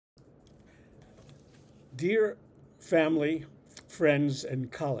Dear family, friends,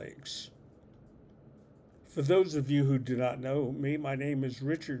 and colleagues, for those of you who do not know me, my name is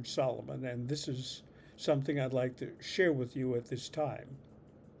Richard Solomon, and this is something I'd like to share with you at this time.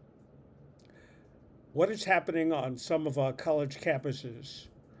 What is happening on some of our college campuses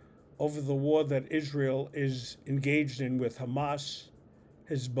over the war that Israel is engaged in with Hamas,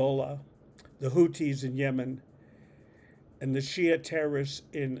 Hezbollah, the Houthis in Yemen, and the Shia terrorists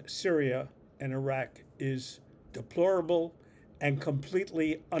in Syria and Iraq is deplorable and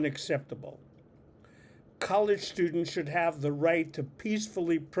completely unacceptable. College students should have the right to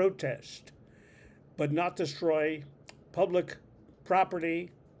peacefully protest, but not destroy public property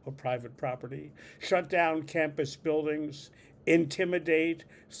or private property, shut down campus buildings, intimidate,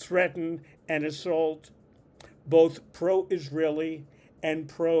 threaten, and assault both pro-Israeli and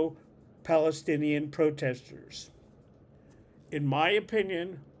pro-Palestinian protesters. In my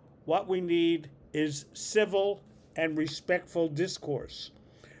opinion, what we need is civil and respectful discourse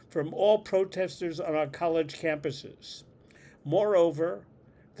from all protesters on our college campuses. Moreover,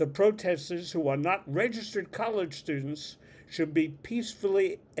 the protesters who are not registered college students should be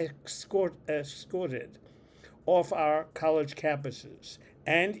peacefully escorted off our college campuses.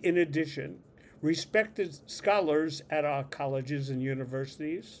 And in addition, respected scholars at our colleges and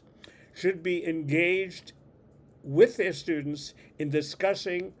universities should be engaged with their students in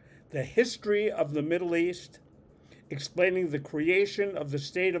discussing the history of the Middle East, explaining the creation of the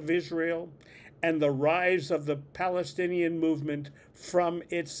State of Israel and the rise of the Palestinian movement from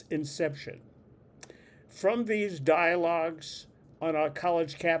its inception. From these dialogues on our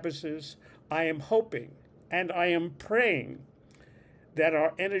college campuses, I am hoping and I am praying that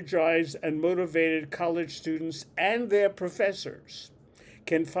our energized and motivated college students and their professors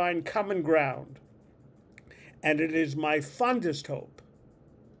can find common ground. And it is my fondest hope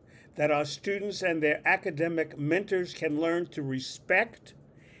that our students and their academic mentors can learn to respect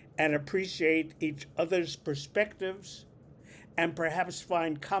and appreciate each other's perspectives and perhaps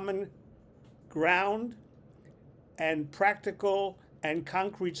find common ground and practical and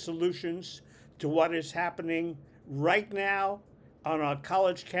concrete solutions to what is happening right now on our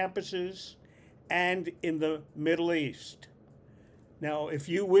college campuses and in the Middle East. Now, if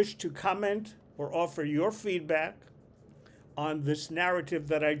you wish to comment or offer your feedback on this narrative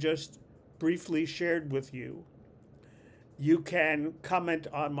that I just briefly shared with you, you can comment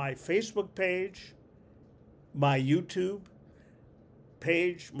on my Facebook page, my YouTube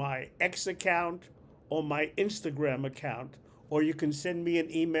page, my X account, or my Instagram account, or you can send me an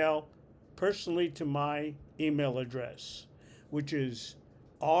email personally to my email address, which is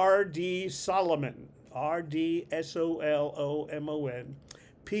rdsolomon, RDSOLOMON,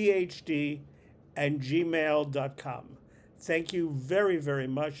 PhD, and gmail.com. Thank you very, very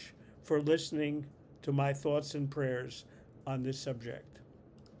much for listening to my thoughts and prayers on this subject.